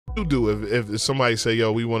you do if somebody say,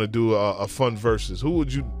 yo, we want to do a fun versus? Who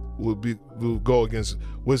would go against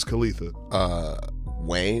Wiz Khalifa?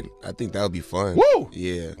 Wayne. I think that would be fun. Woo!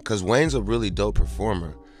 Yeah, because Wayne's a really dope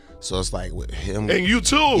performer. So it's like with him and you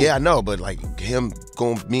too. Yeah, I know, but like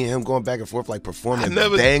me and him going back and forth, like performing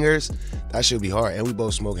bangers, that should be hard. And we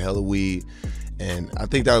both smoke hella weed. And I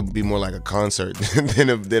think that would be more like a concert than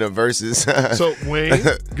a versus. So Wayne,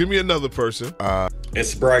 give me another person.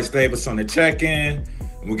 It's Bryce Davis on the check-in.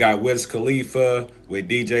 We got Wiz Khalifa with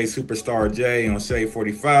DJ SuperStarJay on Shade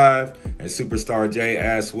 45. And SuperStarJay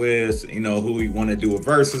asked Wiz, who he want to do a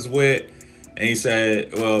versus with. And he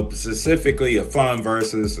said, well, specifically a fun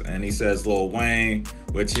versus. And he says Lil Wayne,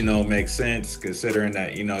 which, makes sense considering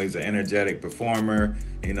that, he's an energetic performer.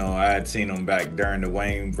 I had seen him back during the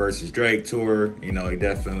Wayne versus Drake tour. He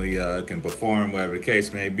definitely can perform, whatever the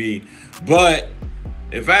case may be. But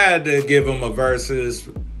if I had to give him a versus,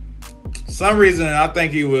 some reason I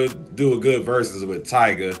think he would do a good versus with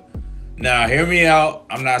Tyga. Now, hear me out.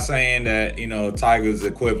 I'm not saying that, Tyga's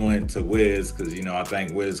equivalent to Wiz, because, I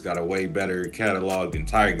think Wiz got a way better catalog than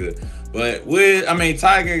Tyga. But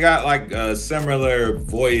Tyga got like a similar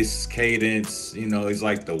voice cadence. He's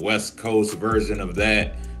like the West Coast version of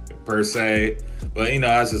that, per se. But,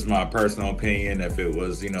 that's just my personal opinion if it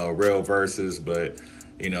was, a real versus. But,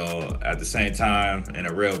 at the same time, in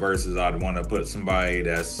a real versus, I'd want to put somebody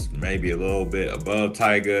that's maybe a little bit above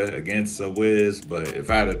Tyga against a Wiz. But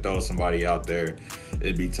if I had to throw somebody out there,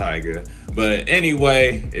 it'd be Tyga. But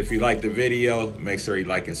anyway, if you like the video, make sure you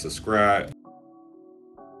like and subscribe.